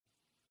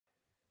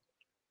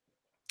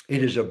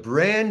It is a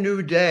brand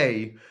new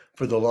day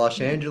for the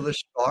Los Angeles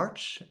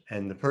Sparks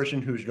and the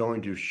person who's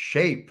going to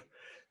shape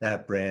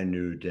that brand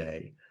new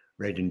day.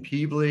 Raegan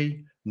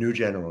Pebley, new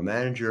general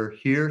manager,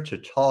 here to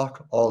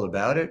talk all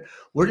about it.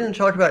 We're going to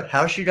talk about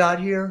how she got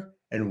here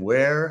and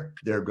where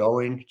they're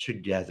going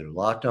together.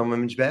 Locked On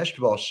Women's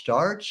Basketball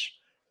starts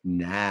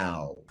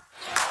now.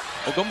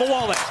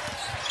 Ogunbowale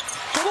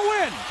for the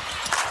win.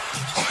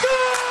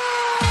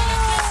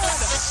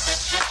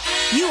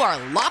 You are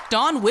Locked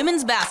On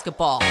Women's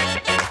Basketball,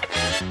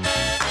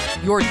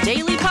 your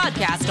daily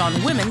podcast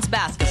on women's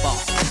basketball.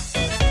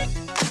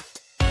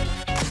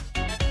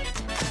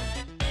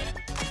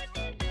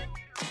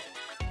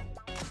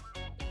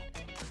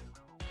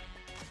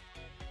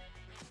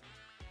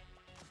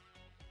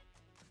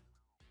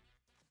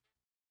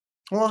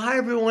 Well, hi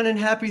everyone, and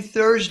happy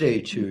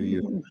Thursday to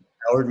you.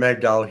 Howard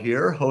Magdal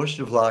here, host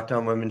of Locked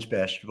On Women's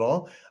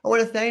Basketball. I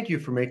want to thank you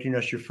for making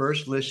us your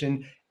first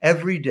listen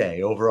every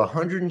day. Over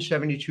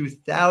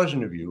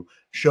 172,000 of you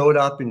showed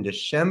up in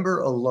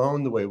December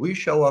alone, the way we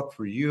show up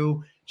for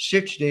you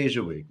 6 days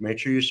a week. Make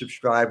sure you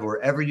subscribe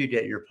wherever you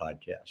get your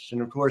podcasts.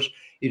 And of course,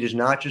 it is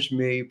not just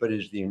me, but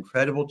it is the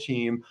incredible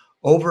team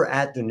over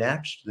at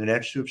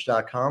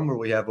thenexthoops.com, where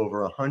we have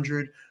over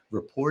 100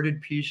 reported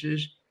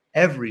pieces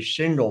every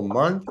single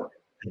month.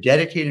 A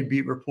dedicated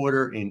beat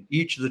reporter in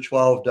each of the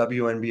 12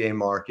 WNBA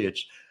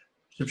markets.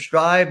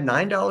 Subscribe,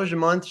 $9 a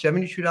month,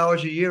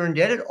 $72 a year, and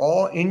get it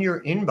all in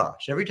your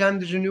inbox. Every time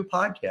there's a new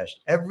podcast,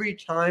 every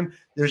time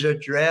there's a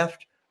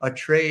draft, a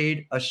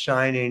trade, a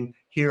signing,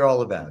 hear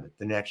all about it,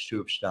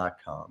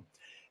 thenexthoops.com.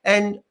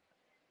 And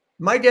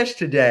my guest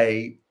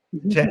today,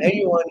 to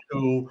anyone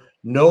who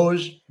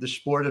knows the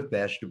sport of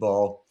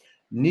basketball,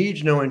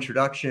 needs no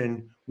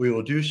introduction. We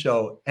will do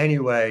so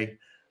anyway.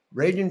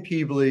 Raegan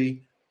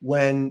Pebley.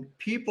 When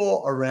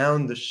people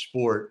around the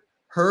sport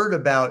heard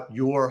about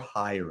your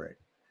hiring,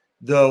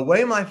 the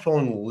way my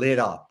phone lit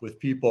up with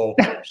people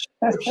so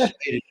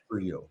excited for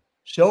you,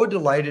 so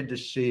delighted to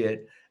see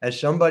it as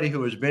somebody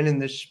who has been in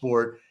this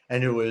sport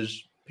and who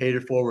has paid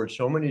it forward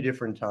so many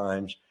different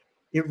times.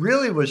 It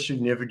really was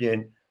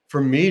significant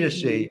for me to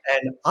see,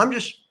 and I'm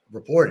just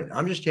reporting,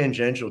 I'm just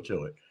tangential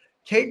to it.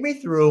 Take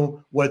me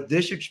through what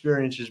this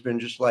experience has been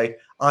just like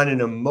on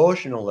an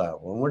emotional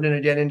level. And we're going to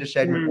get into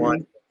segment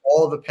one.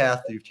 All the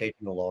path that you've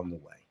taken along the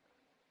way.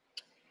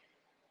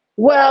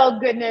 Well,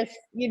 goodness,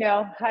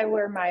 I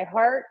wear my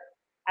heart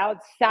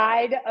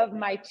outside of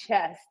my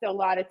chest a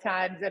lot of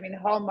times. I mean,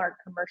 Hallmark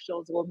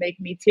commercials will make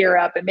me tear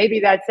up, and maybe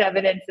that's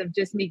evidence of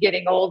just me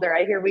getting older.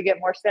 I hear we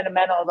get more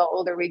sentimental the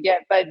older we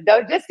get, but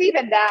though, just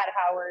even that,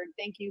 Howard,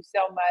 thank you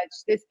so much.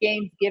 This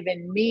game's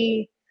given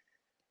me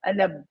an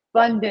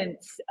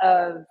abundance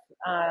of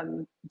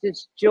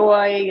just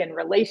joy and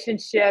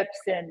relationships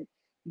and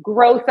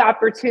growth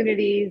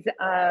opportunities,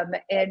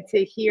 and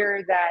to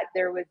hear that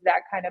there was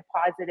that kind of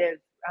positive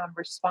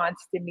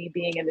response to me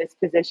being in this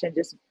position,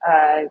 just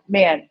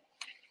man,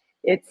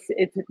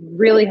 it's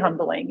really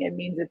humbling. It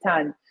means a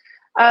ton.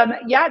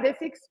 This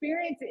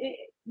experience,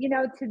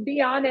 to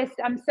be honest,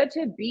 I'm such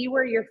a be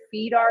where your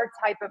feet are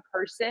type of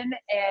person,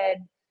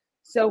 and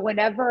so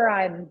whenever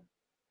I'm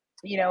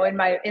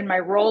in my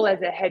role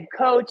as a head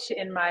coach,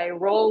 in my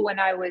role when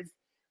I was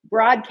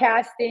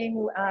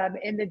broadcasting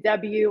in the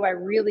W, I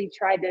really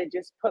tried to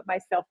just put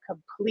myself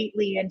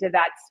completely into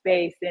that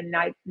space and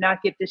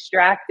not get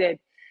distracted.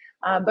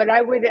 But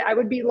I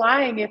would be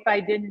lying if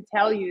I didn't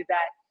tell you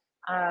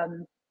that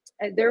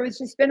there was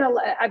just been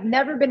I've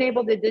never been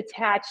able to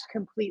detach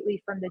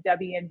completely from the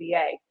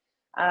WNBA.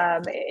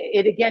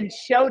 It again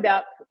showed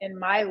up in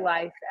my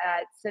life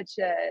at such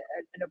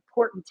an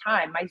important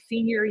time. My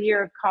senior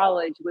year of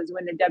college was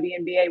when the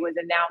WNBA was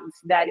announced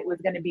that it was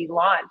going to be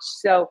launched.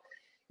 So,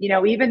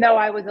 even though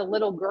I was a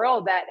little girl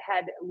that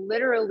had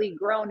literally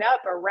grown up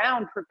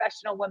around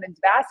professional women's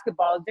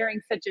basketball during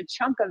such a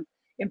chunk of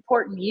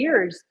important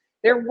years,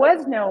 there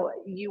was no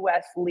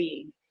U.S.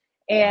 league.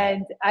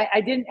 And I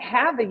didn't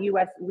have a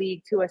U.S.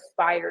 league to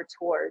aspire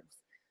towards.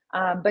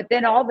 But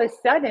then all of a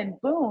sudden,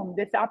 boom,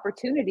 this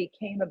opportunity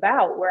came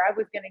about where I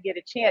was going to get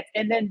a chance.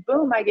 And then,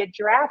 boom, I get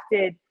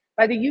drafted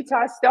by the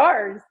Utah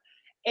Stars.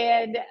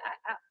 And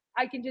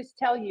I can just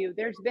tell you,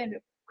 there's been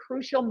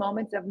crucial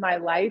moments of my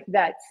life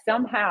that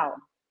somehow,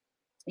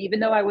 even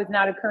though I was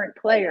not a current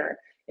player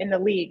in the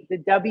league, the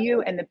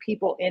W and the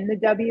people in the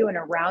W and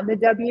around the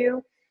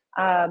W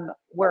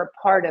were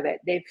a part of it.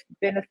 They've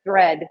been a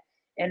thread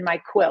in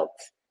my quilt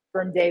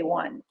from day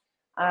one.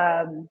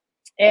 And,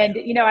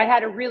 I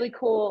had a really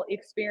cool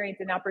experience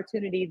and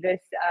opportunity this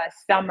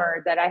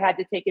summer that I had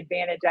to take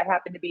advantage. I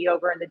happened to be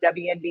over in the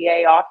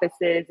WNBA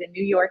offices in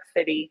New York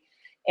City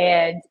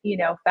and,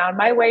 found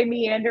my way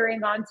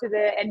meandering onto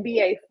the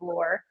NBA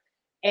floor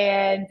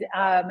and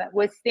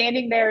was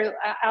standing there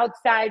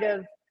outside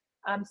of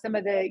some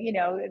of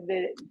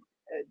the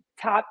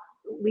top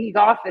league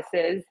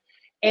offices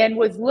and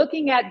was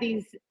looking at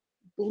these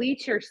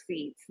bleacher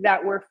seats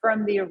that were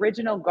from the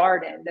original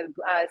garden, the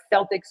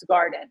Celtics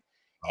garden.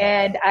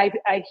 And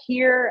I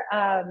hear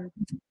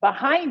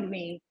behind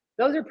me,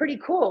 those are pretty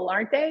cool,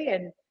 aren't they?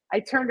 And I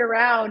turned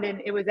around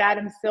and it was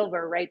Adam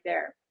Silver right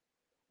there.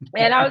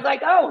 And I was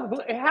like, oh,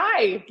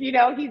 hi.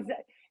 He's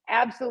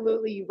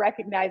absolutely, you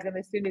recognize him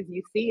as soon as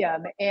you see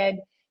him. And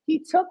he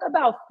took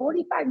about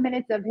 45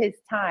 minutes of his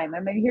time. I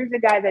mean, here's a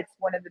guy that's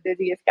one of the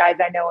busiest guys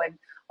I know in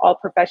all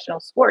professional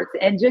sports,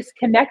 and just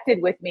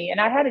connected with me.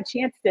 And I had a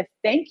chance to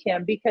thank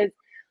him because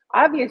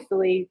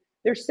obviously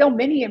there's so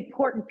many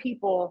important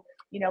people,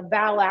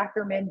 Val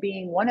Ackerman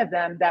being one of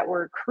them, that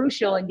were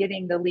crucial in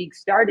getting the league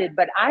started.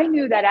 But I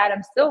knew that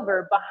Adam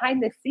Silver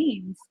behind the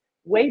scenes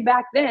way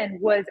back then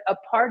was a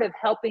part of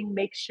helping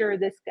make sure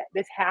this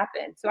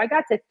happened. So I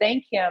got to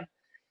thank him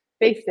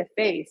face to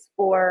face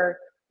for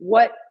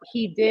what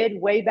he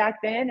did way back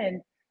then,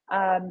 and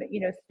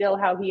still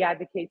how he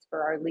advocates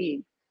for our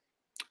league.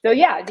 So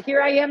yeah,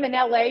 here I am in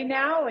LA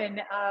now,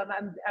 and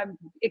I'm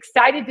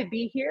excited to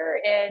be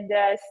here and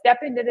step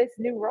into this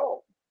new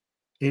role.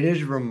 It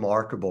is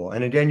remarkable.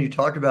 And again, you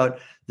talk about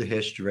the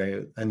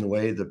history and the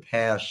way the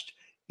past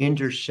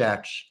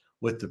intersects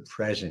with the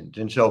present.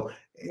 And so,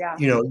 Yeah.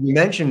 you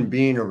mentioned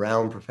being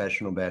around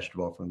professional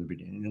basketball from the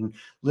beginning. And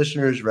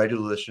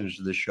regular listeners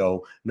to the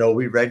show, know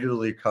we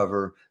regularly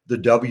cover the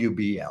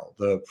WBL,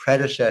 the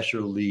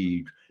predecessor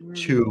league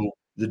to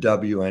the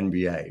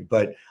WNBA.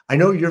 But I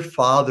know your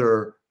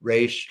father,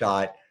 Ray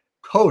Scott,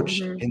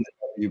 coached in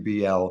the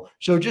WBL.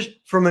 So just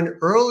from an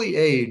early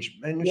age,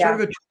 and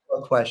sort of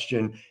a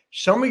question,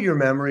 some of your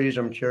memories,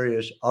 I'm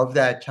curious, of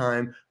that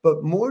time,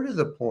 but more to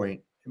the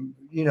point,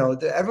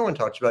 everyone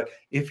talks about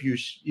if you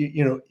see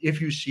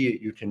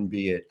it, you can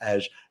be it,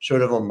 as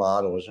sort of a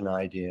model, as an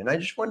idea. And I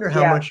just wonder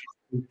how much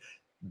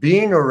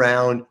being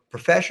around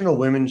professional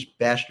women's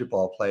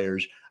basketball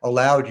players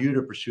allowed you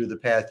to pursue the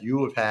path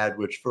you have had,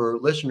 which for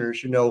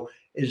listeners,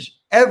 is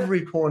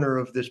every corner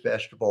of this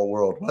basketball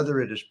world,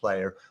 whether it is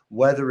player,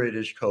 whether it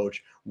is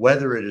coach,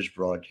 whether it is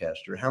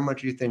broadcaster. How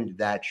much do you think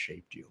that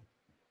shaped you?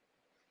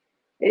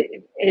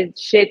 It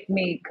shaped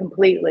me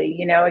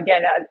completely.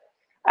 Again,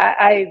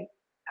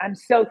 I'm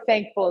so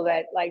thankful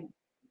that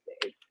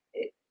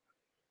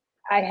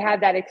I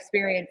had that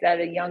experience at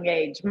a young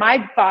age.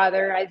 My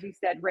father, as you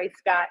said, Ray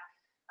Scott,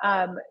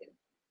 I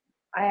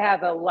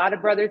have a lot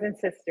of brothers and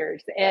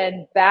sisters.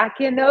 And back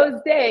in those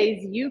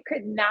days, you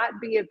could not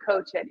be a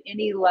coach at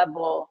any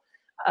level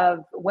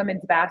of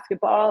women's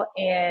basketball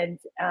and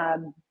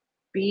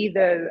be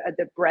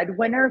the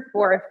breadwinner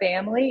for a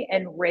family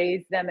and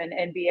raise them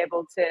and be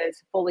able to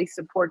fully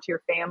support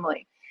your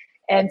family.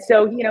 And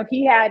so,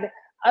 he had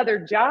other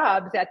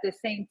jobs at the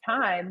same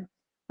time,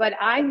 but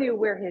I knew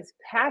where his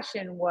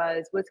passion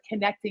was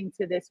connecting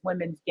to this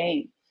women's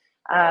game.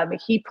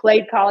 He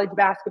played college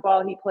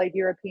basketball, he played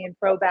European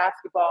pro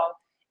basketball,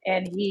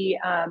 and he,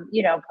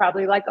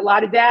 probably like a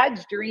lot of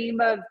dads, dream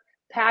of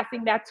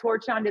passing that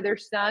torch on to their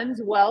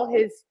sons. Well,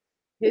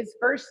 his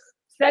first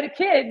set of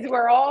kids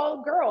were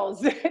all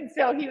girls. And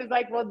so he was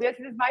like, well, this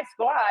is my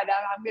squad.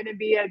 I'm going to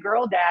be a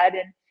girl dad.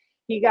 And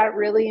he got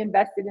really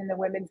invested in the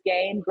women's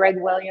game. Greg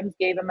Williams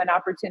gave him an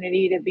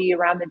opportunity to be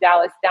around the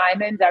Dallas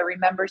Diamonds. I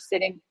remember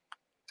sitting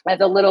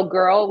as a little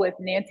girl with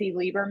Nancy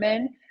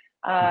Lieberman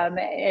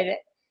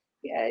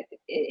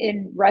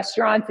in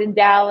restaurants in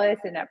Dallas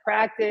and at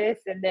practice.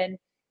 And then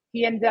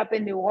he ended up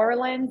in New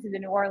Orleans, the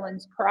New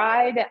Orleans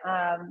Pride.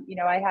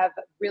 I have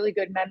really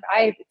good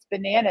memories. It's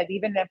bananas.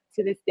 Even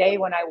to this day,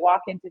 when I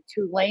walk into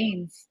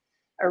Tulane's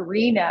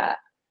arena,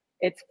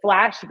 it's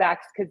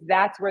flashbacks because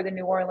that's where the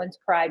New Orleans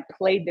Pride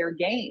played their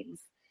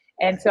games.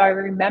 And so I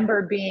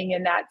remember being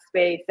in that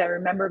space. I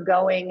remember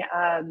going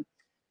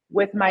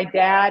with my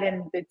dad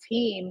and the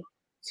team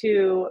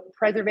to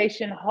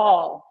Preservation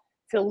Hall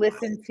to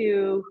listen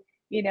to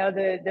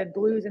the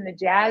blues and the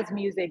jazz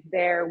music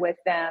there with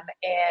them,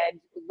 and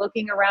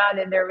looking around,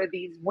 and there were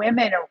these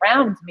women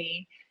around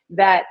me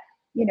that,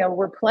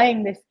 were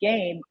playing this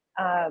game.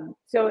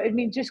 So,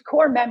 just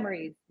core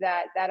memories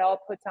that all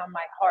puts on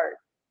my heart.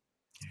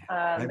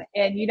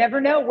 And you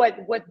never know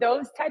what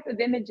those type of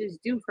images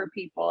do for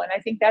people. And I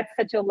think that's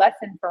such a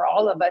lesson for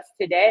all of us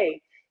today.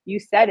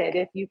 You said it,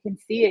 if you can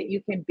see it,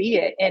 you can be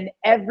it. And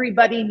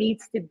everybody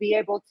needs to be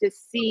able to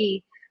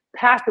see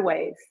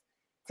pathways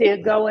to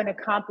go and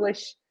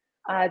accomplish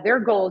their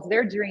goals,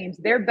 their dreams,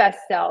 their best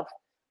self,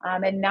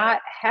 and not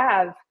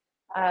have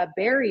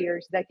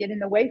barriers that get in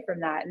the way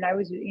from that. And I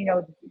was,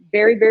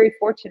 very, very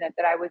fortunate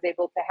that I was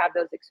able to have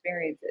those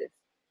experiences.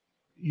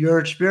 Your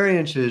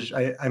experiences,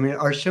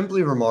 are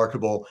simply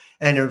remarkable.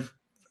 And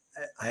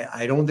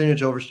I don't think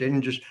it's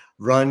overstating, just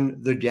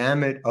run the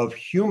gamut of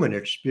human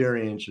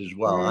experience as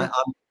well.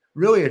 I'm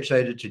really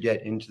excited to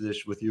get into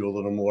this with you a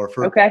little more.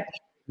 Okay.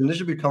 And this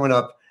will be coming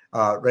up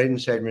right in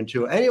segment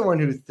 2. Anyone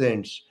who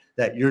thinks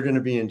that you're going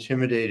to be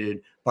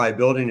intimidated by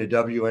building a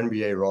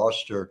WNBA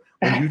roster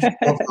when you took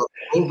over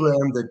a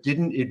program that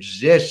didn't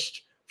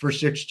exist for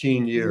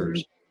 16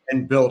 years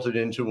and built it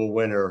into a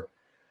winner.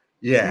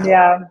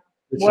 Yeah.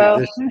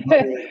 Well,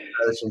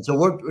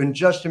 so in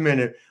just a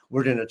minute,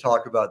 we're going to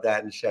talk about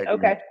that in segment.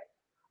 Okay.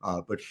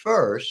 But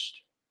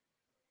first,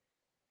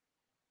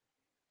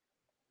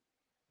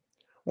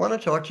 I want to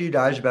talk to you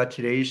guys about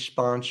today's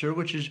sponsor,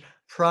 which is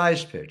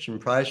Prize Picks. And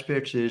Prize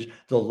Picks is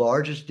the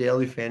largest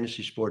daily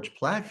fantasy sports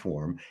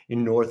platform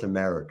in North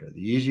America,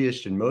 the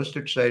easiest and most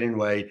exciting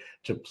way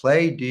to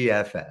play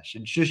DFS.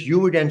 It's just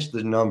you against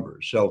the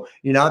numbers. So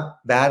you're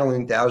not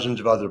battling thousands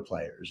of other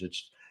players.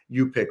 It's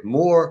you pick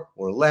more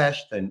or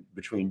less than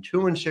between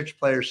 2 and 6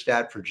 player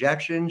stat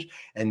projections,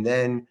 and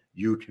then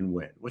you can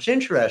win. What's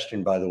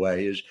interesting, by the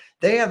way, is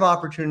they have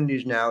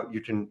opportunities now.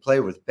 You can play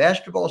with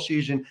basketball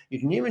season. You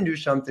can even do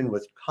something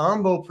with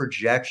combo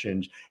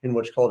projections in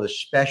what's called a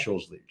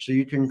specials league. So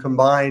you can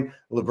combine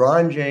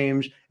LeBron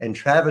James and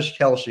Travis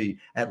Kelce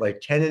at like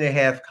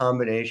 10.5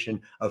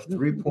 combination of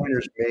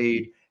 3-pointers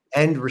made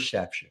and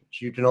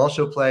receptions. You can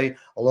also play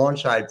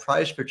alongside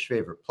Prize Picks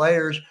favorite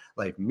players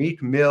like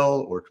Meek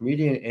Mill or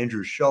comedian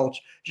Andrew Schultz.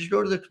 Just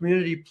go to the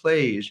community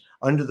plays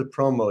under the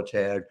promo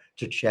tag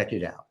to check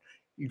it out.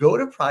 You go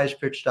to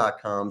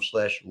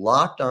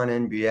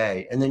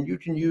prizepicks.com/LockedOnNBA, and then you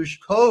can use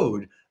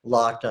code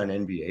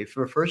LockedOnNBA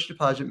for a first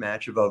deposit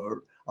match of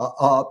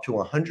up to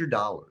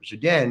 $100.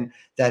 Again,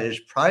 that is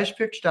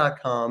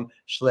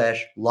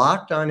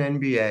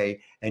prizepicks.com/LockedOnNBA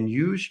and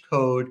use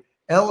code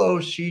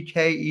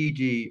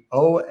LOCKEDON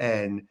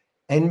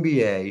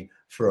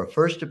for a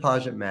first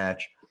deposit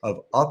match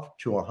of up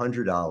to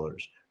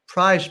 $100.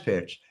 Prize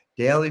Picks,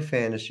 daily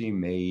fantasy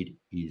made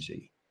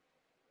easy.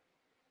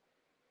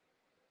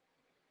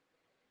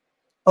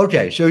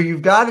 Okay, so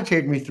you've got to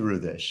take me through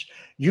this.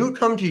 You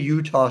come to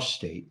Utah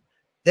State.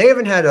 They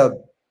haven't had a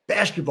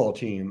basketball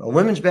team, a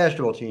women's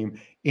basketball team,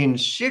 in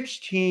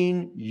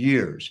 16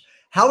 years.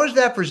 How is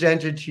that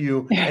presented to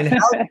you? And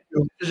how,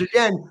 because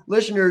again,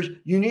 listeners,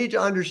 you need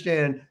to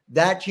understand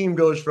that team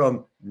goes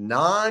from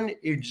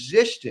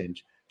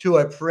non-existent to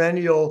a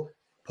perennial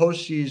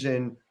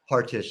postseason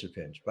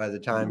participant by the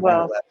time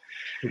you're left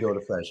to go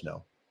to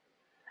Fresno.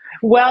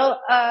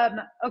 Well,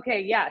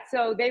 okay, yeah.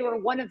 So they were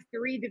one of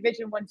 3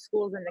 Division I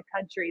schools in the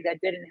country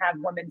that didn't have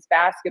women's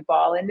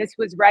basketball. And this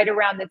was right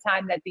around the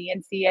time that the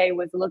NCAA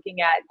was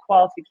looking at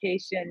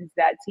qualifications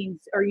that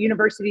teams or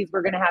universities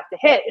were going to have to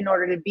hit in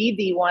order to be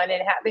D1,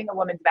 and having a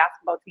women's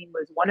basketball team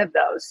was one of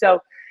those.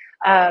 So,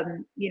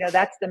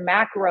 that's the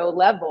macro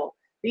level.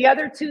 The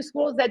other 2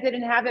 schools that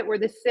didn't have it were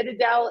the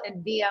Citadel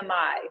and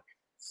VMI.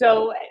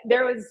 So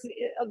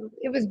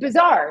it was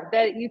bizarre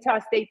that Utah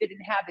State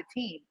didn't have a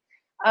team.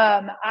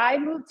 I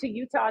moved to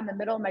Utah in the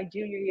middle of my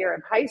junior year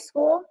of high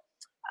school,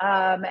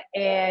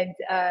 and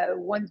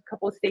won a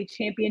couple of state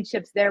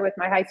championships there with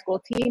my high school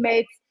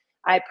teammates.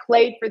 I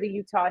played for the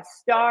Utah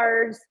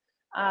Stars.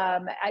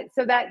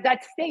 So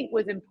that state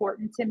was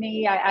important to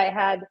me. I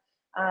had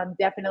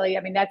definitely,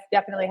 that's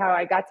definitely how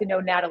I got to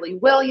know Natalie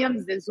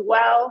Williams as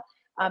well.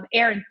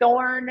 Erin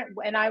Thorne,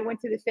 and I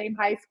went to the same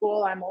high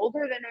school. I'm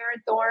older than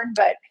Erin Thorne,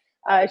 but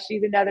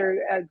she's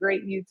another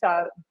great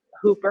Utah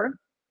hooper.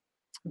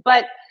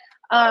 But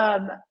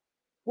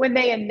when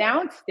they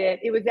announced it,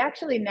 it was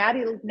actually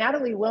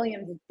Natalie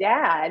Williams'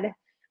 dad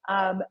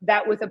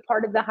that was a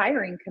part of the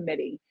hiring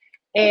committee.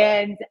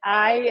 And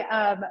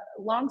I,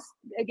 long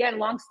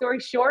story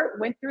short,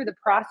 went through the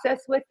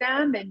process with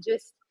them, and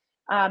just,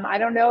 I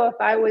don't know if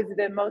I was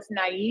the most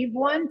naive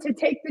one to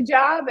take the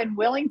job and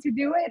willing to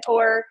do it,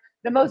 or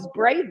the most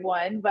brave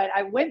one, but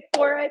I went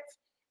for it.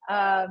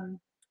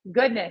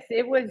 Goodness,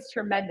 it was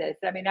tremendous.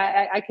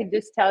 I can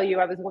just tell you,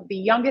 I was the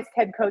youngest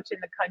head coach in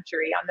the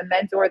country on the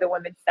men's or the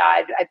women's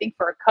side, I think,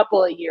 for a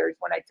couple of years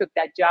when I took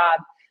that job.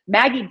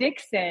 Maggie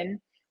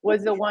Dixon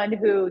was the one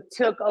who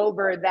took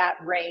over that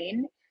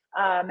reign.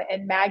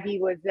 And Maggie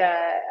was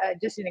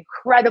just an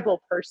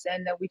incredible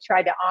person that we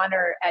tried to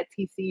honor at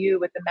TCU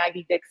with the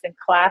Maggie Dixon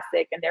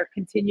Classic. And they're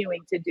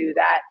continuing to do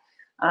that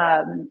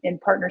in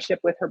partnership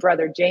with her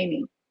brother,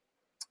 Jamie.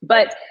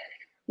 But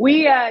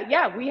we had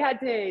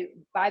to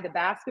buy the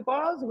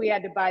basketballs. We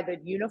had to buy the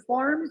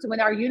uniforms. When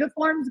our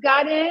uniforms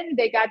got in,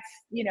 they got,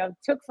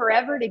 took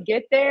forever to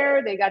get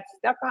there. They got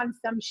stuck on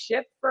some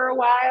ship for a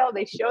while.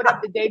 They showed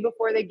up the day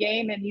before the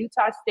game, and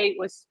Utah State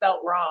was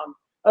spelt wrong.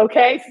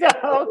 Okay,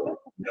 so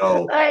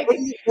no. What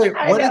did they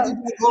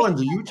go on,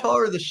 the Utah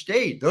or the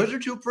state? Those are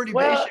 2 pretty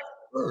basic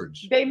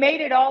words. They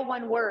made it all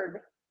one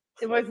word.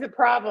 It was the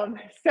problem.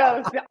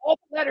 So all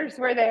the letters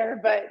were there,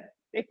 but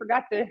they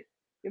forgot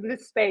it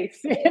was a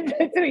space in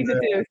between the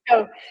 2.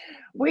 So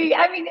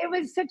it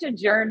was such a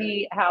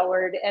journey,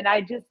 Howard. And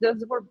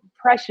those were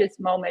precious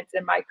moments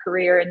in my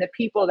career, and the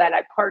people that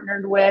I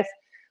partnered with.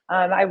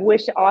 I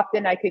wish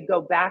often I could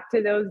go back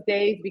to those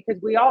days, because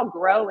we all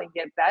grow and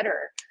get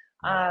better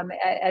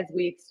as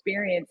we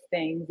experience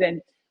things.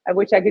 And I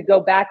wish I could go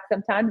back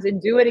sometimes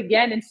and do it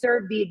again and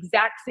serve the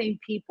exact same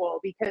people,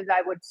 because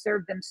I would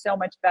serve them so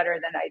much better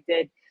than I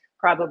did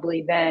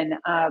probably then.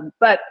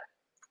 But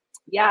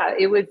yeah,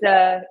 it was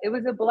a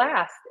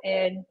blast,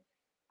 and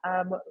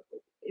a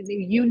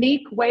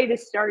unique way to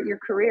start your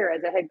career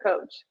as a head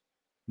coach.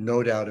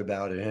 No doubt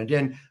about it. And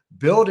again,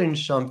 building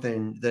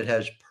something that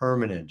has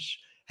permanence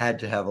had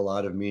to have a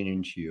lot of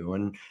meaning to you.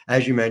 And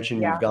as you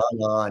mentioned, you've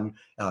gone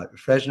on.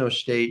 Fresno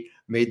State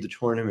made the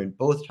tournament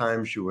both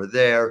times you were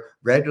there,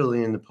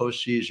 regularly in the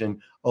postseason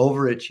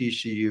over at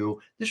TCU.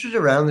 This was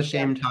around the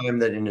same time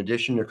that, in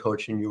addition to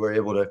coaching, you were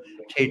able to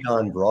take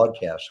on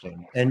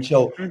broadcasting. And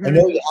so I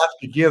know you have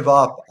to give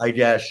up, I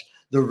guess,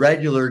 the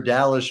regular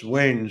Dallas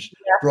Wins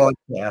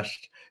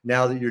broadcast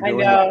now that you're I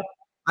doing it. know.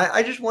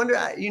 I just wonder,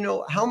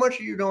 how much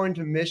are you going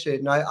to miss it?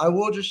 And I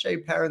will just say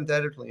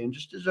parenthetically, and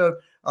just as a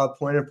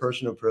point of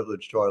personal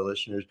privilege to our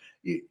listeners,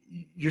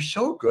 you're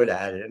so good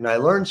at it. And I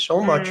learned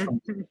so much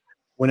from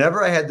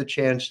whenever I had the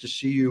chance to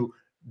see you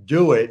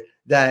do it,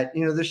 that,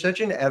 there's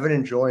such an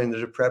evident joy and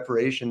there's a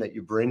preparation that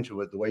you bring to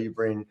it, the way you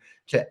bring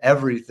to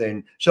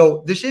everything.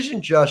 So this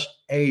isn't just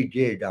a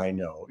gig, I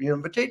know,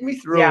 but take me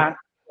through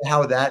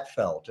how that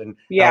felt and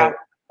how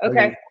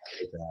Okay. you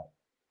did that.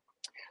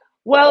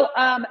 Well,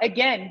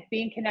 again,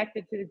 being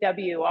connected to the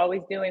W,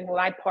 always doing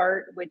my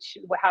part, which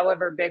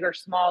however big or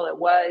small it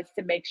was,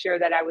 to make sure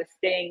that I was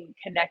staying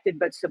connected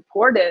but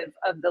supportive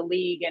of the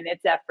league and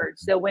its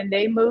efforts. So when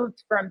they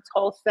moved from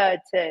Tulsa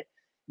to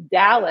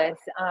Dallas,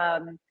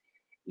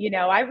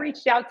 I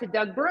reached out to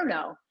Doug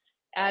Bruno,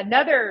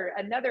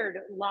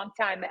 another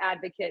longtime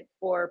advocate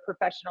for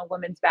professional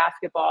women's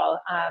basketball,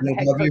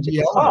 head coach at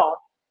DePaul.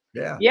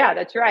 Yeah,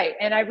 that's right.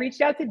 And I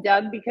reached out to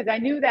Doug because I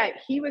knew that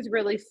he was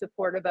really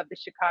supportive of the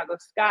Chicago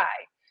Sky.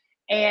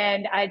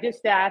 And I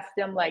just asked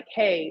him, like,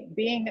 hey,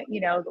 being,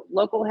 the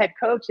local head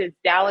coach as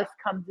Dallas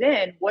comes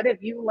in, what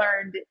have you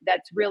learned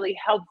that's really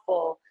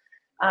helpful,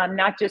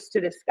 not just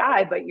to the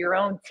Sky, but your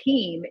own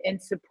team in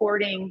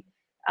supporting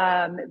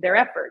their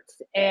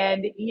efforts?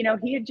 And,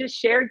 he had just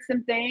shared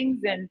some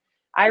things, and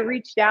I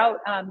reached out.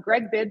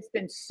 Greg Bibb's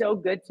been so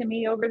good to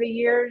me over the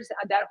years.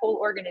 That whole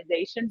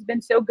organization's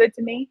been so good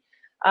to me.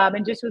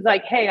 And just was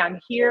like, hey, I'm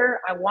here.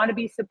 I want to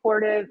be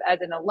supportive as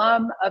an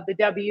alum of the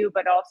W,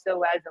 but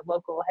also as a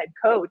local head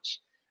coach.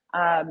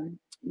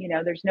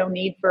 There's no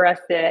need for us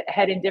to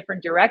head in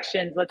different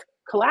directions. Let's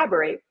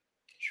collaborate.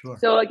 Sure.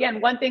 So again,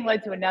 one thing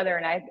led to another,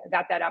 and I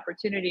got that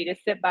opportunity to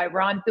sit by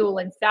Ron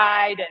Thulin's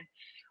side and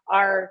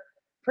our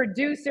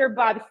producer,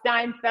 Bob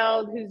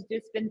Steinfeld, who's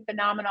just been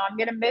phenomenal. I'm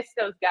going to miss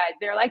those guys.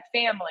 They're like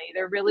family.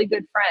 They're really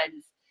good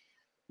friends.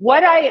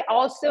 What I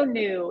also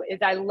knew is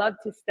I love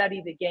to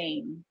study the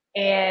game.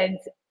 And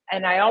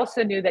I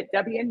also knew that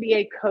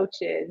WNBA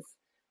coaches,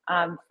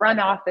 front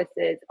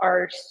offices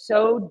are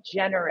so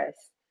generous.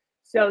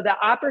 So the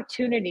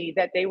opportunity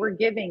that they were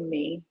giving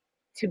me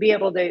to be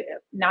able to,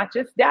 not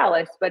just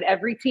Dallas, but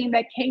every team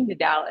that came to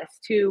Dallas,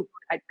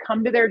 I'd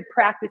come to their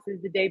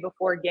practices the day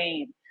before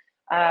game.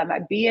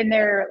 I'd be in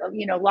their,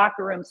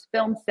 locker rooms,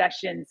 film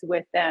sessions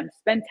with them,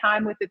 spend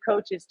time with the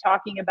coaches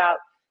talking about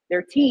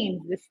their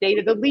teams, the state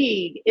of the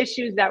league,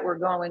 issues that were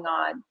going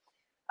on.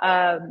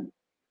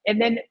 And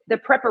then the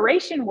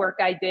preparation work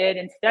I did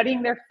and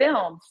studying their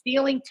film,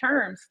 stealing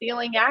terms,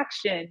 stealing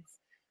actions,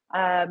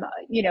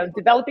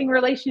 developing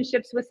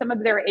relationships with some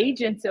of their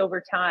agents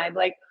over time.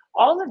 Like,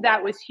 all of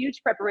that was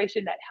huge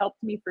preparation that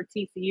helped me for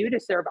TCU to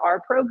serve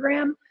our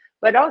program,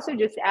 but also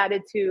just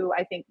added to,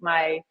 I think,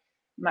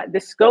 the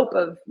scope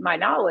of my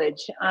knowledge.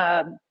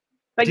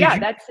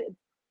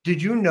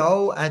 Did you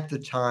know at the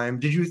time,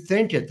 did you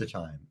think at the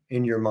time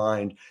in your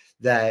mind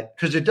that,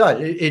 because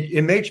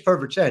it makes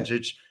perfect sense.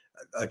 It's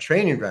a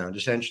training ground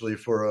essentially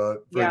for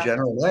a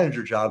general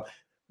manager job.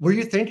 Were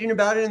you thinking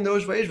about it in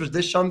those ways? Was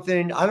this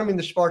something, I don't mean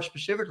the Sparks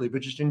specifically,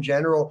 but just in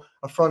general,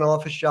 a front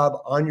office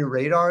job on your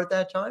radar at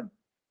that time?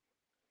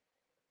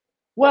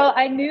 Well,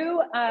 I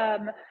knew,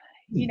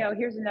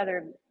 here's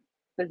another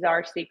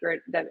bizarre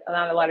secret that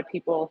not a lot of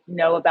people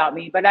know about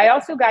me, but I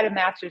also got a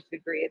master's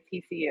degree at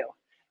TCU.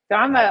 So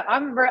I'm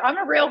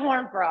a real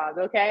Horned Frog.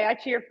 Okay. I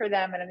cheer for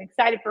them and I'm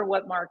excited for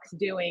what Mark's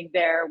doing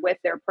there with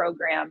their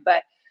program.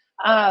 But,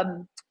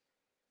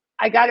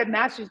 I got a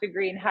master's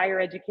degree in higher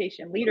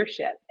education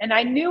leadership. And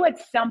I knew at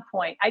some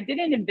point, I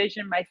didn't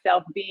envision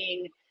myself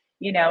being,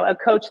 a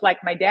coach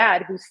like my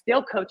dad, who's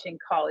still coaching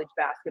college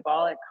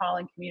basketball at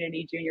Collin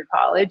Community Junior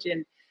College,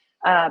 and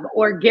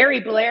or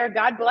Gary Blair,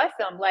 God bless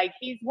him. Like,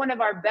 he's one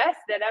of our best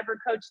that ever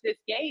coached this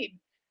game.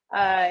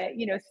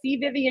 C.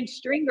 Vivian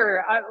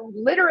Stringer,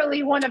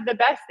 literally one of the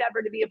best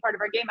ever to be a part of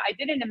our game. I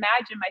didn't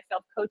imagine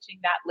myself coaching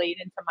that late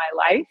into my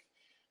life.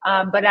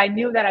 But I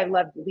knew that I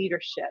loved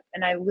leadership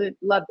and I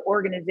loved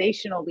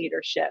organizational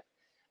leadership.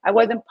 I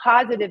wasn't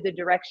positive the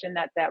direction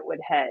that would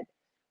head.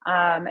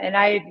 And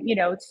I,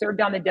 served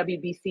on the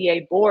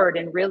WBCA board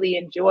and really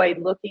enjoyed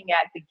looking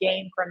at the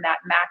game from that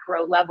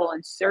macro level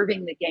and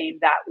serving the game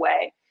that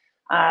way.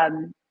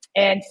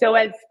 And so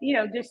as,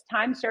 just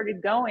time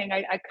started going,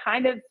 I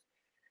kind of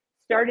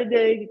started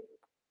to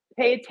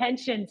pay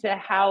attention to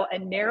how a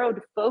narrowed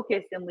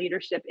focus in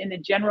leadership in the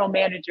general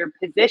manager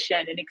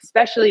position, and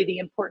especially the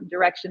important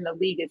direction the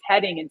league is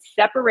heading, and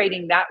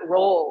separating that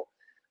role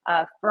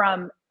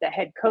from the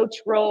head coach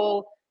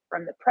role,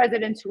 from the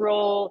president's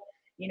role.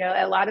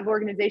 A lot of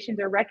organizations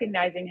are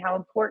recognizing how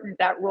important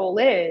that role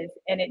is,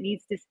 and it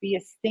needs to be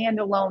a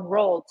standalone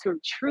role to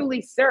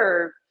truly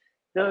serve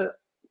the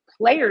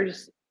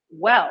players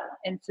well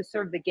and to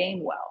serve the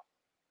game well.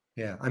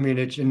 Yeah, I mean,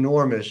 it's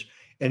enormous,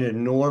 an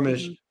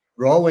enormous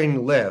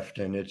growing lift,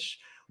 and it's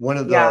one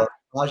of Yeah. the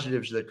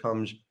positives that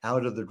comes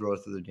out of the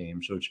growth of the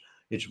game. So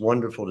it's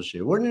wonderful to see.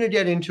 We're going to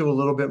get into a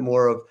little bit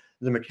more of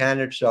the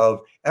mechanics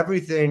of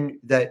everything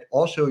that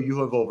also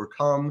you have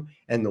overcome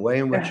and the way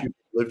in which you've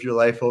lived your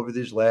life over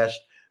these last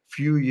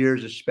few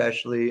years,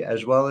 especially,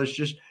 as well as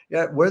just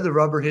where the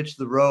rubber hits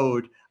the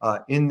road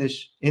in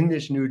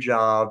this new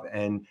job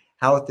and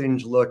how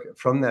things look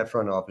from that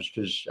front office.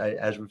 Because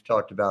as we've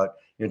talked about,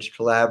 it's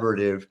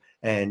collaborative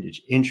and it's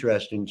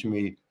interesting to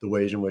me the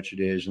ways in which it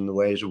is and the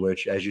ways in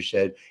which, as you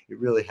said, it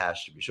really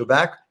has to be. So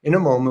back in a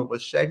moment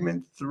with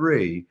segment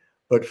 3.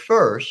 But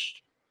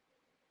first,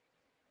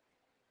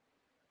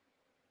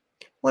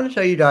 I want to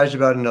tell you guys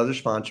about another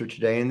sponsor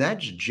today, and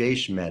that's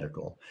Jace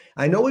Medical.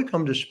 I know we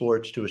come to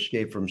sports to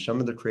escape from some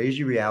of the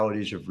crazy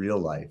realities of real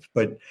life,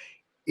 but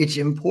it's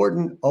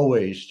important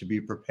always to be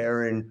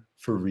preparing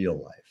for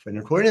real life. And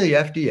according to the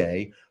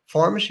FDA,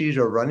 pharmacies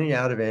are running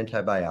out of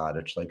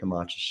antibiotics like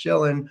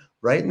amoxicillin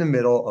right in the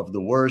middle of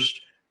the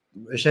worst,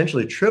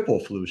 essentially triple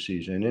flu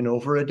season in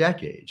over a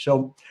decade.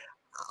 So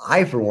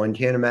I, for one,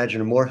 can't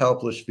imagine a more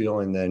helpless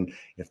feeling than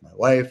if my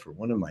wife or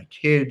one of my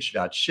kids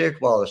got sick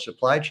while a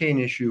supply chain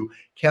issue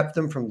kept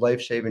them from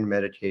life-saving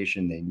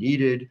medication they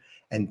needed.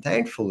 And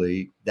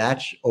thankfully,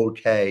 that's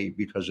okay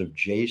because of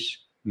Jace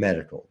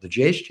Medical. The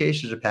Jace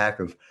case is a pack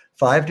of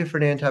 5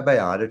 different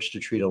antibiotics to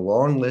treat a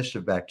long list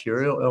of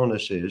bacterial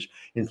illnesses,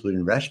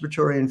 including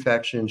respiratory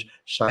infections,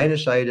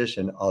 sinusitis,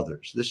 and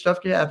others. This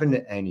stuff can happen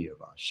to any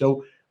of us.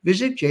 So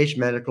visit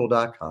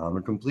jacemedical.com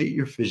and complete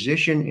your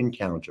physician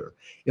encounter.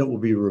 It will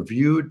be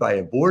reviewed by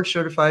a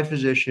board-certified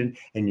physician,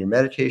 and your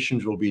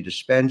medications will be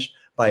dispensed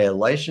by a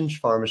licensed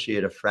pharmacy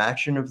at a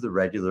fraction of the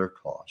regular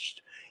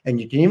cost.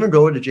 And you can even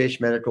go to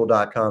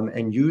jacemedical.com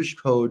and use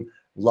code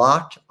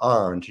LOCKED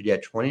ON to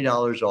get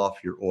 $20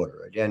 off your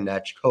order. Again,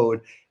 that's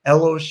code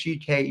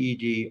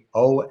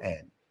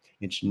LOCKEDON.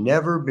 It's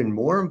never been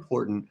more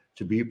important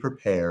to be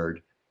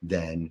prepared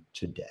than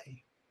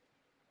today.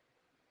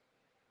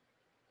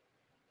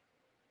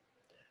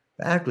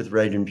 Back with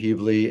Raegan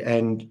Pebley,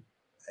 and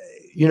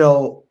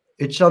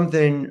it's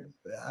something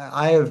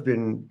I have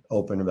been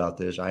open about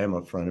this. I am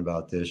upfront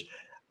about this.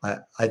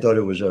 I thought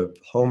it was a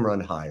home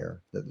run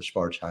hire that the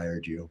Sparks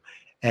hired you,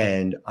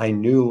 and I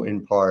knew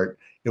in part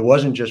it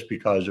wasn't just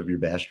because of your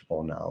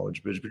basketball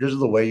knowledge, but it's because of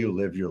the way you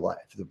live your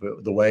life,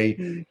 the way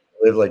you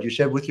live, like you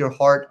said, with your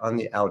heart on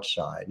the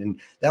outside, and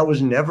that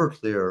was never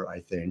clearer, I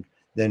think,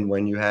 than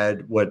when you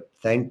had what,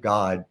 thank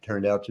God,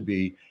 turned out to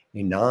be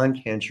a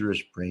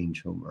non-cancerous brain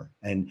tumor.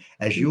 And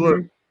as you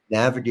have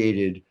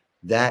navigated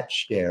that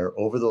scare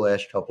over the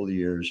last couple of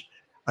years,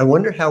 I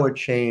wonder how it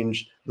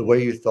changed the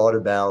way you thought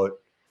about,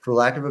 for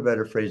lack of a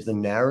better phrase, the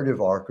narrative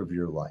arc of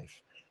your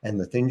life and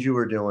the things you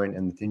were doing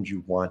and the things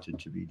you wanted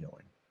to be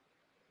doing.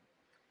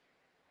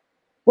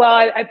 Well,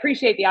 I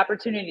appreciate the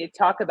opportunity to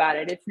talk about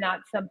it. It's not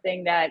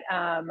something that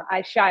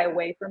I shy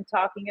away from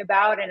talking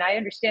about, and I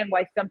understand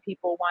why some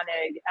people want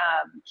to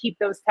keep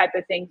those type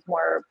of things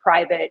more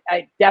private.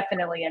 I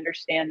definitely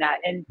understand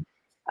that, and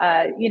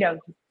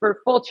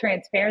for full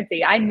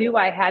transparency, I knew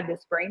I had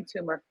this brain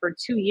tumor for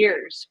 2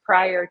 years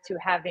prior to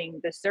having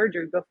the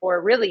surgery,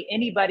 before really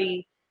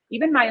anybody,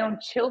 even my own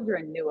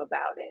children, knew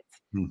about it.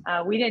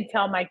 We didn't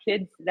tell my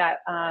kids that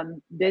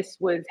this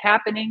was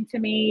happening to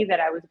me, that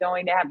I was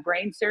going to have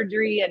brain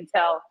surgery,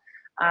 until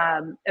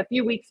a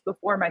few weeks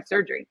before my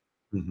surgery.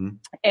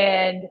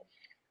 And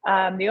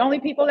the only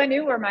people that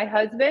knew were my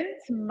husband,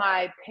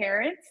 my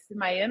parents,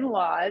 my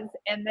in-laws,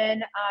 and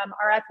then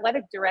our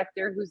athletic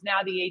director, who's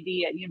now the AD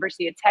at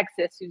University of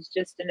Texas, who's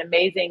just an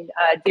amazing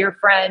dear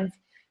friend,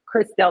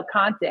 Chris Del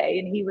Conte.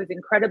 And he was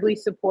incredibly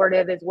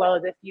supportive, as well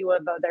as a few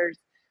of others.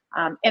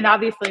 And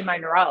obviously my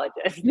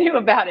neurologist knew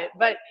about it.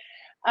 But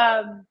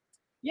when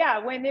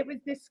it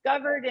was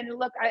discovered, and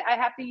look, I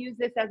have to use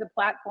this as a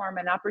platform,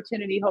 an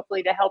opportunity,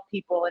 hopefully, to help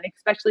people, and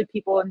especially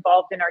people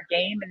involved in our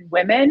game and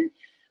women.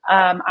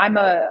 I'm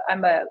a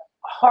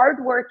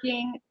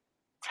hardworking,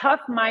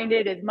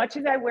 tough-minded. As much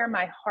as I wear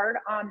my heart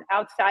on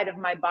outside of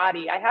my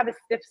body, I have a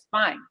stiff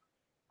spine.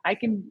 I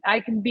can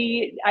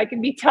be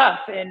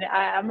tough, and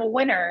I'm a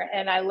winner,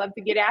 and I love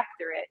to get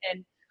after it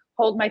and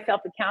hold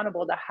myself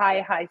accountable to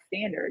high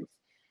standards.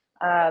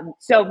 I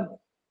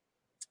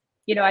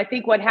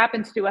think what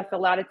happens to us a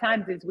lot of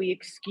times is we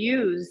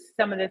excuse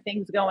some of the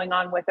things going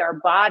on with our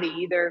body.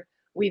 Either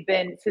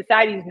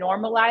society's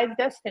normalized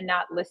us to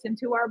not listen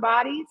to our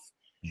bodies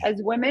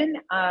as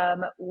women.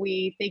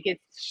 We think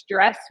it's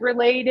stress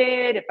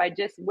related. If I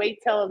just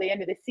wait till the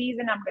end of the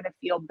season, I'm going to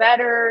feel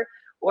better.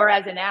 Or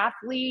as an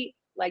athlete,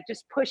 like,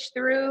 just push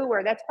through,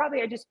 or that's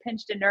probably, I just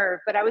pinched a nerve.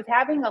 But I was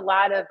having a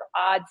lot of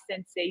odd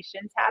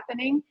sensations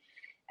happening.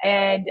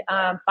 And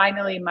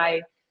finally,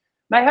 my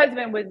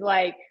husband was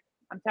like,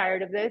 I'm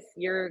tired of this.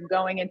 You're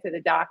going into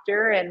the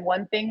doctor. And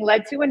one thing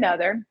led to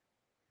another.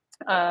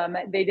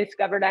 They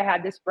discovered I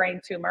had this brain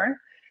tumor.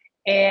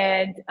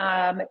 And,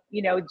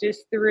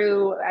 just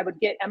I would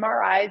get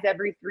MRIs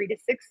every 3 to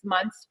 6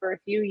 months for a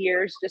few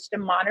years, just to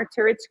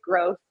monitor its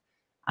growth.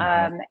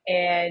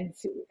 And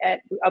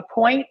at a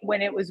point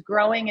when it was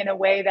growing in a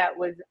way that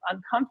was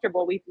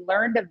uncomfortable, we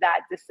learned of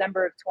that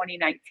December of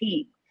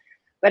 2019.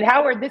 But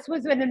Howard, this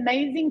was an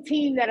amazing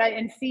team that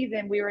in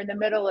season we were in the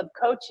middle of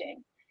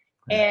coaching.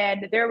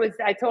 And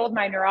I told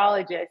my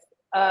neurologist,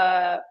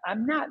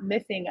 I'm not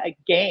missing a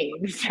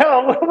game.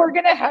 So we're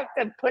going to have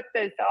to put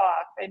this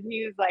off. And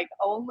he was like,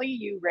 only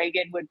you,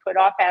 Raegan, would put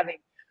off having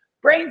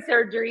brain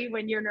surgery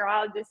when your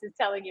neurologist is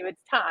telling you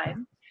it's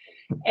time.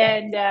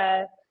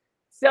 And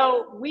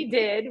so we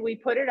did. We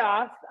put it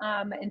off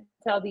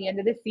until the end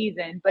of the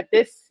season. But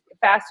this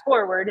fast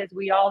forward, as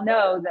we all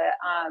know,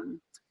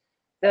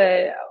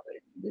 the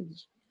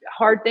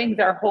hard things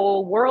our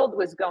whole world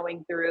was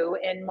going through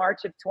in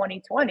March of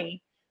 2020.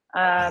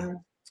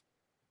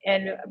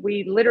 And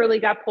we literally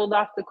got pulled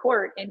off the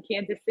court in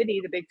Kansas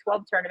City, the Big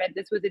 12 tournament.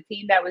 This was a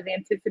team that was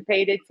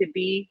anticipated to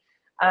be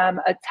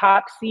a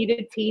top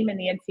seeded team in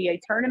the NCAA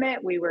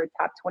tournament. We were a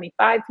top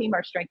 25 team,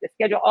 our strength of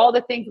schedule, all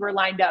the things were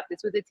lined up.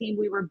 This was a team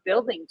we were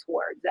building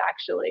towards,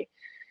 actually,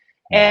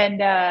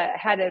 and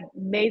had an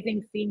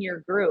amazing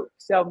senior group.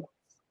 So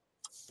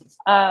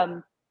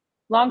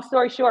long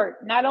story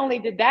short, not only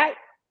did that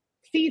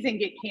season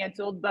get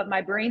canceled, but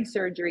my brain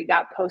surgery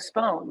got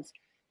postponed.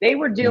 They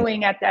were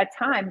doing at that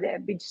time,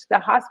 the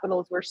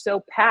hospitals were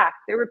so packed.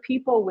 There were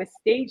people with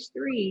stage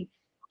 3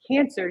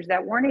 cancers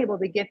that weren't able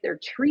to get their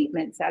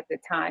treatments at the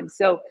time.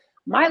 So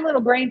my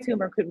little brain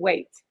tumor could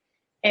wait.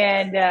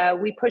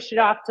 And we pushed it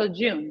off till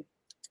June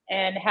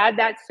and had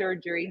that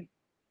surgery.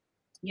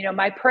 You know,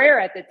 my prayer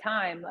at the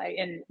time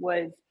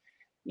was,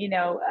 you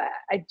know,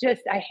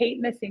 I hate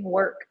missing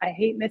work. I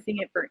hate missing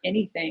it for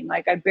anything.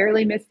 Like I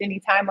barely missed any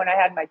time when I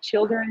had my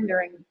children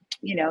during,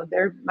 you know,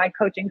 my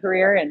coaching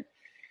career. And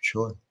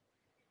Sure.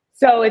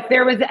 So if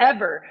there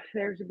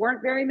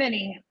weren't very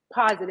many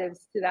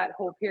positives to that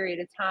whole period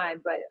of time,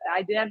 but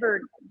I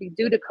never,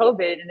 due to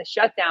COVID and the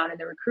shutdown and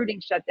the recruiting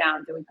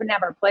shutdowns, and we couldn't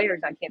have our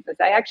players on campus,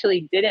 I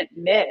actually didn't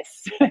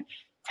miss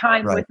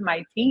time with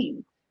my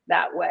team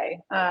that way.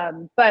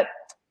 But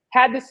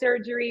had the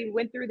surgery,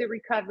 went through the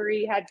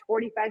recovery, had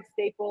 45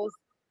 staples.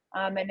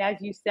 And as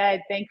you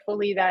said,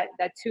 thankfully that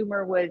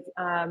tumor was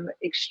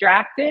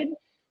extracted,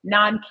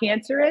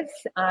 non-cancerous.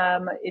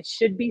 It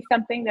should be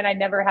something that I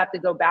never have to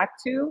go back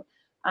to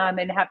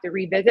and have to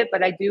revisit,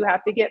 but I do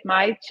have to get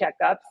my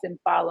checkups and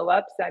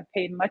follow-ups. I've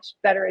paid much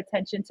better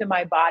attention to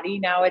my body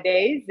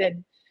nowadays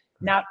and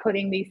not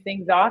putting these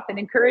things off, and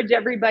encourage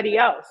everybody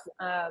else.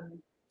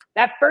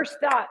 That first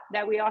thought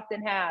that we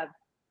often have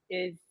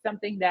is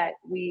something that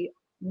we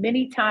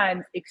many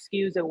times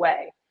excuse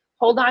away.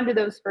 Hold on to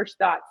those first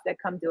thoughts that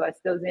come to us,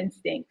 those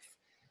instincts,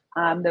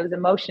 those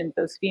emotions,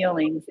 those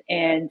feelings,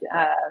 and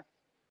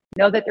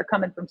know that they're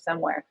coming from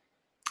somewhere.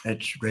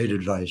 That's great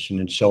advice,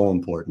 and it's so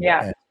important. Yeah.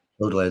 And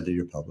I'm so glad that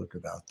you're public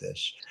about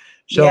this.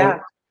 So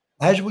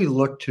as we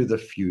look to the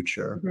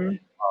future,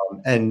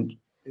 and,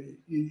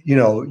 you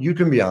know, you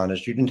can be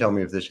honest, you can tell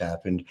me if this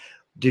happened.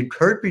 Did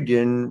Kurt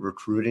begin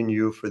recruiting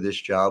you for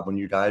this job when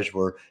you guys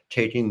were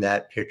taking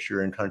that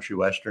picture in country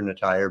western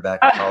attire back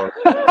in college?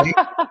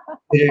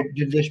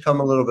 Did this come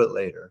a little bit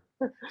later?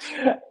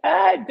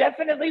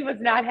 Definitely was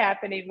not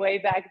happening way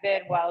back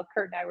then while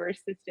Kurt and I were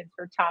assistants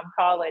for Tom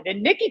Collins.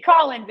 And Nikki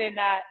Collins in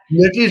that.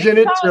 Nikki's in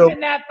it too. In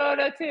that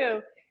photo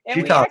too.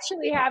 And we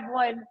actually have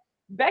one,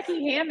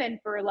 Becky Hammond,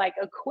 for like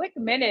a quick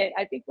minute,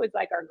 I think was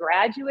like our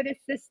graduate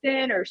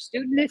assistant or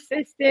student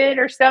assistant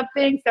or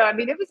something. So, I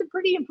mean, it was a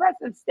pretty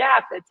impressive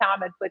staff that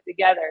Tom had put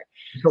together.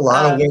 It's a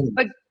lot of wins.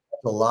 It's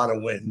a lot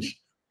of wins.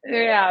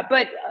 Yeah,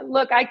 but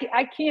look, I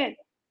can't.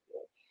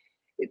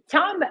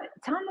 Tom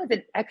was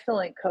an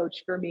excellent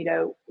coach for me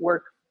to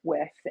work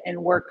with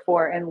and work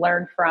for and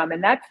learn from.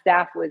 And that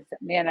staff was,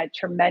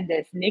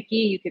 tremendous. Nikki,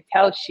 you could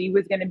tell she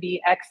was going to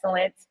be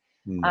excellent,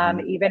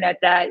 even at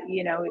that,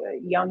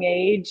 young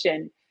age.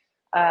 And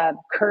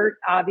Kurt,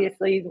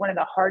 obviously, is one of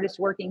the hardest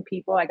working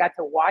people. I got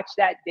to watch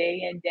that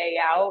day in, day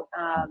out.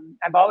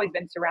 I've always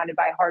been surrounded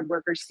by hard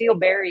workers. Seal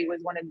Berry was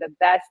one of the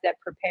best at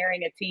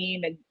preparing a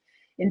team and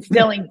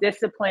instilling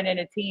discipline in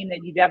a team that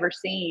you've ever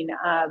seen.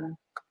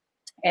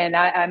 And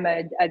I'm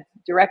a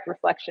direct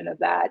reflection of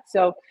that.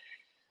 So,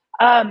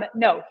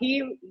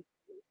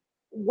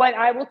 what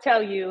I will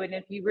tell you, and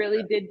if you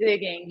really did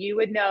digging, you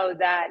would know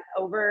that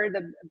over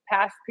the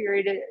past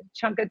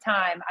chunk of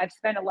time, I've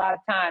spent a lot of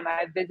time.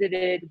 I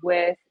visited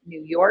with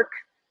New York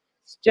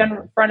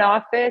general front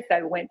office.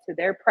 I went to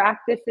their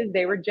practices.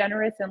 They were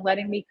generous in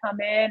letting me come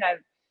in.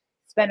 I've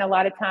spent a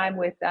lot of time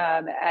with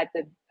at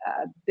the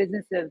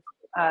Business of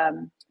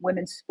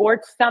Women's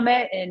Sports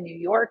Summit in New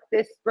York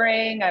this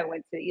spring. I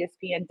went to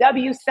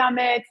ESPNW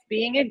summits,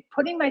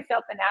 putting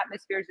myself in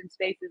atmospheres and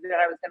spaces that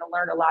I was going to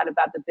learn a lot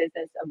about the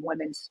business of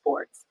women's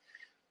sports,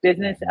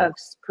 business of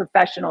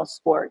professional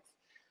sports.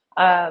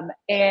 And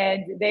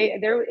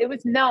it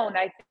was known,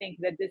 I think,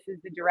 that this is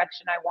the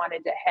direction I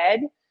wanted to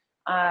head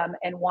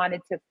and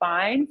wanted to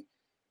find.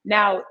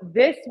 Now,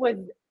 this was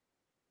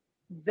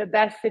the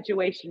best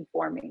situation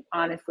for me,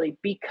 honestly,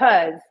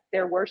 because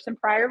there were some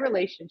prior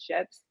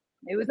relationships.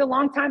 It was a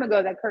long time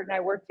ago that Kurt and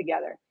I worked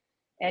together.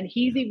 And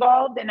he's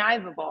evolved and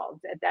I've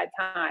evolved at that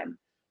time.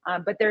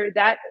 But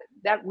that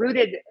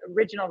rooted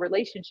original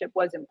relationship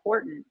was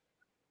important.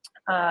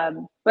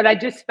 But I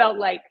just felt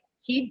like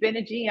he'd been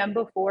a GM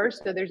before,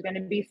 so there's going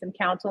to be some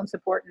counsel and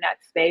support in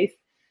that space.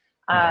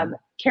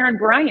 Karen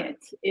Bryant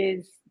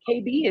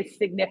KB is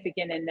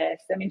significant in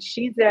this. I mean,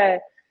 she's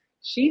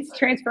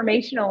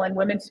transformational in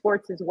women's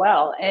sports as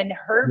well. And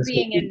her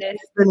being in this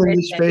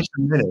space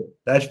a minute,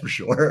 that's for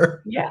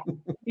sure.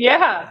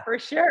 Yeah, for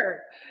sure.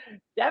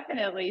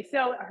 Definitely.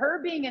 So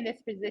her being in this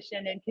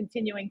position and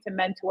continuing to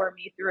mentor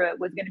me through it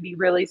was going to be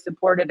really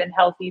supportive and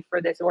healthy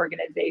for this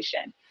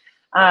organization.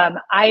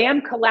 I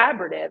am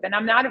collaborative, and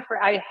I'm not afraid.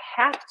 I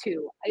have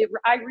to.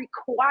 I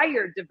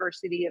require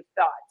diversity of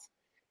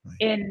thought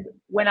in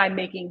when I'm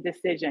making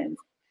decisions.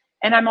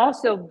 And I'm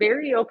also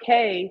very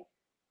okay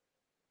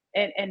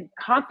and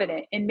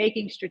confident in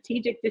making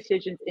strategic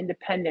decisions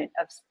independent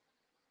of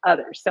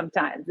others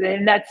sometimes.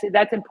 And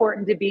that's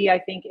important to be, I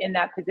think, in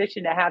that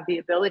position, to have the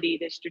ability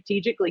to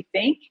strategically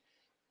think,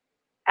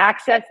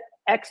 access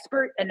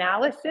expert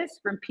analysis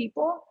from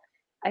people.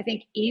 I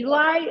think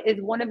Eli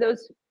is one of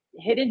those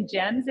hidden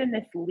gems in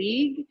this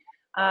league.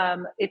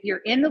 If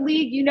you're in the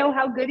league, you know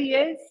how good he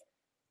is,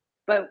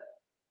 but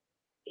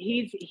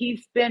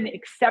he's been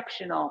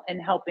exceptional in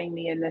helping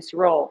me in this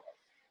role.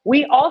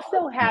 We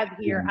also have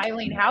here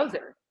Eileen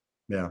Hauser.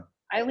 Yeah.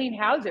 Eileen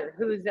Hauser,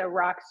 who's a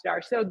rock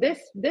star. So this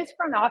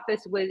front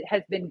office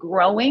has been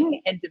growing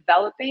and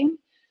developing,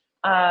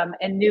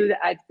 and knew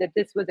that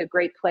this was a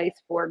great place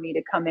for me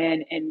to come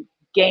in and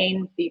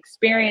gain the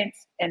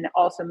experience and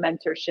also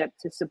mentorship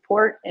to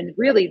support. And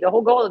really, the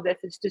whole goal of this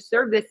is to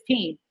serve this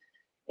team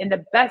in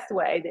the best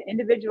way, the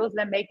individuals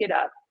that make it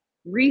up,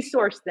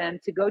 resource them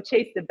to go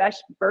chase the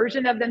best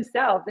version of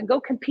themselves and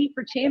go compete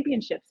for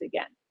championships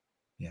again.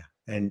 Yeah.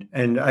 And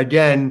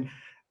again,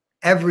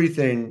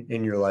 everything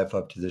in your life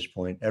up to this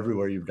point,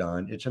 everywhere you've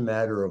gone, it's a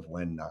matter of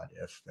when, not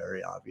if,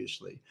 very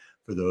obviously,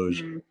 for those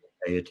who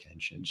pay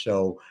attention.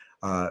 So,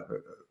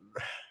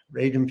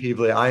 Raegan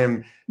Pebley, I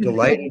am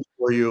delighted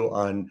for you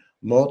on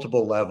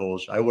multiple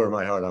levels. I wear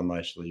my heart on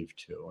my sleeve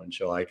too. And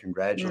so I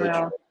congratulate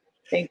you.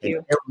 Thank you.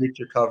 Can't wait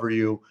to cover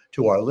you.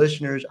 To our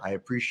listeners, I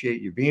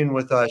appreciate you being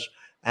with us.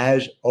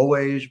 As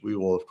always, we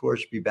will, of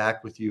course, be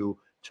back with you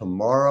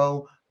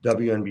tomorrow.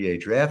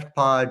 WNBA Draft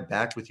Pod,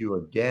 back with you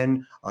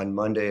again on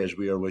Monday, as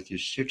we are with you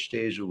 6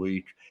 days a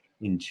week.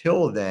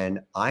 Until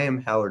then, I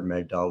am Howard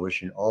Megdal,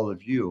 wishing all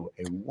of you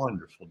a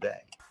wonderful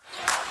day.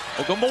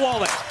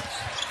 Ogunbowale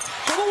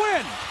for the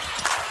win.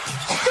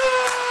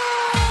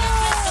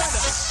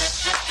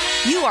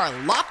 You are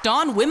Locked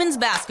On Women's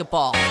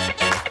Basketball,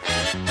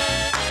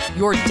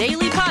 your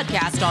daily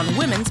podcast on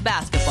women's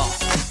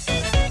basketball.